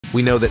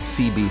We know that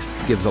sea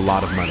beasts gives a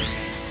lot of money.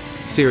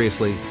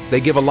 Seriously, they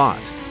give a lot.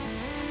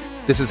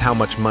 This is how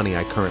much money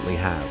I currently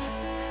have.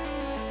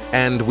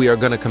 And we are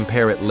going to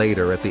compare it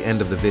later at the end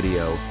of the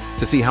video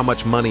to see how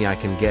much money I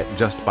can get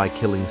just by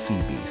killing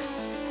sea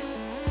beasts.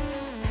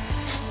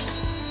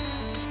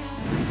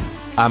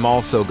 I'm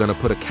also going to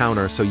put a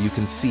counter so you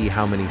can see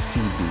how many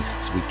sea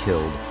beasts we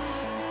killed.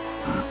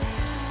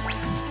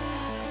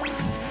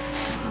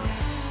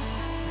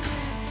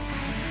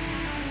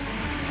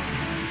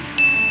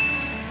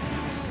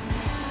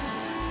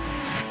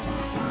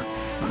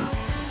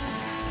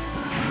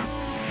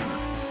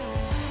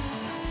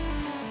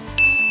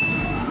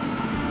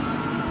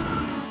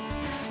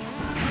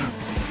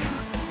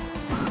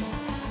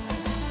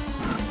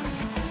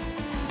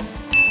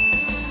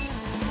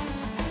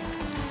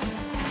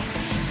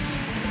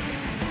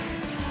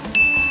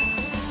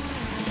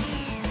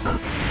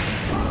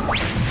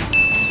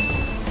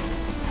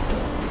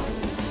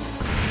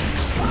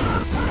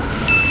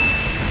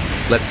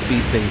 Let's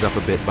speed things up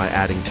a bit by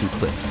adding 2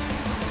 clips.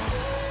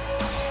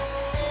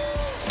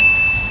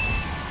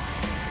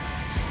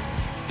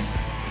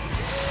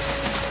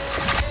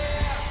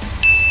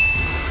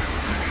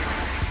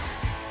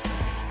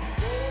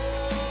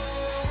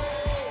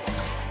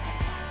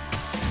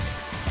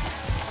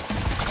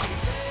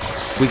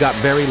 We got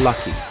very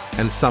lucky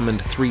and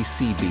summoned 3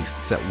 sea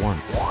beasts at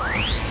once.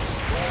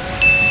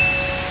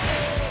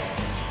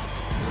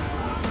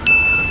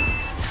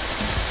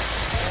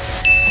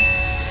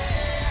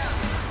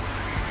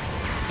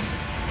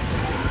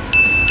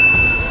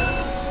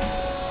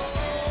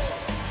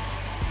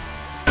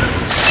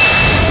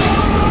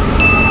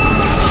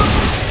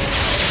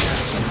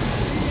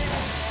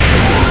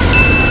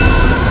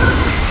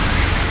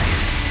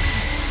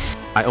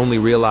 I only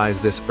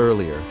realized this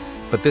earlier,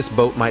 but this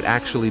boat might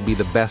actually be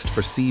the best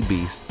for sea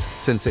beasts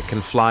since it can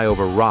fly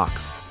over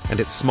rocks and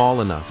it's small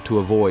enough to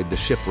avoid the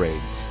ship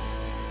raids.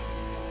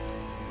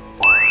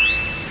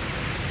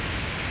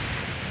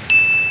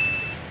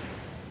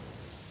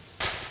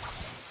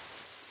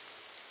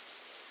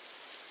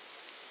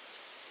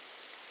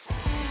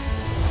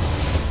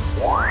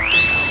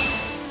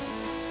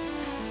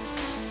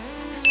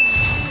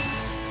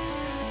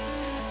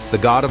 The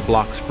god of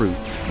blocks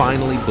fruits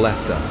finally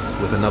blessed us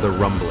with another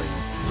rumbling.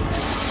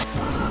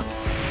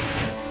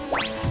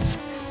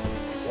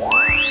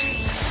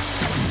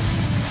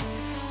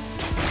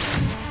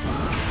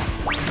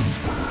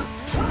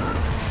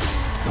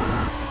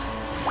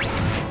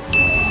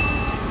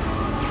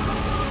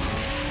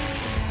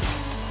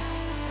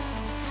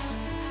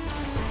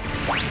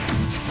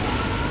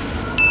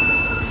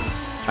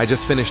 I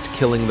just finished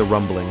killing the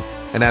rumbling,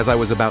 and as I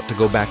was about to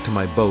go back to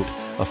my boat,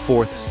 a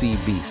 4th sea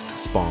beast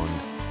spawned.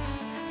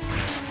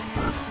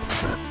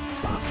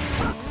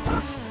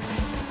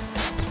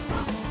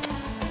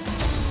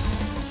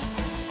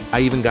 I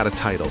even got a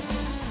title.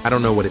 I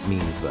don't know what it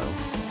means though.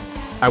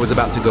 I was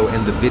about to go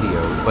end the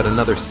video, but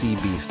another sea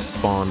beast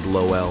spawned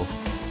lol.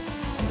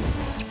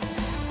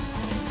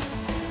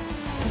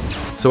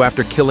 So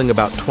after killing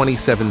about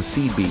 27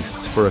 sea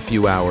beasts for a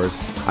few hours,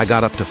 I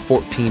got up to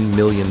 14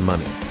 million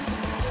money.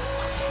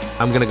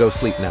 I'm gonna go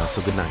sleep now,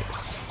 so good night.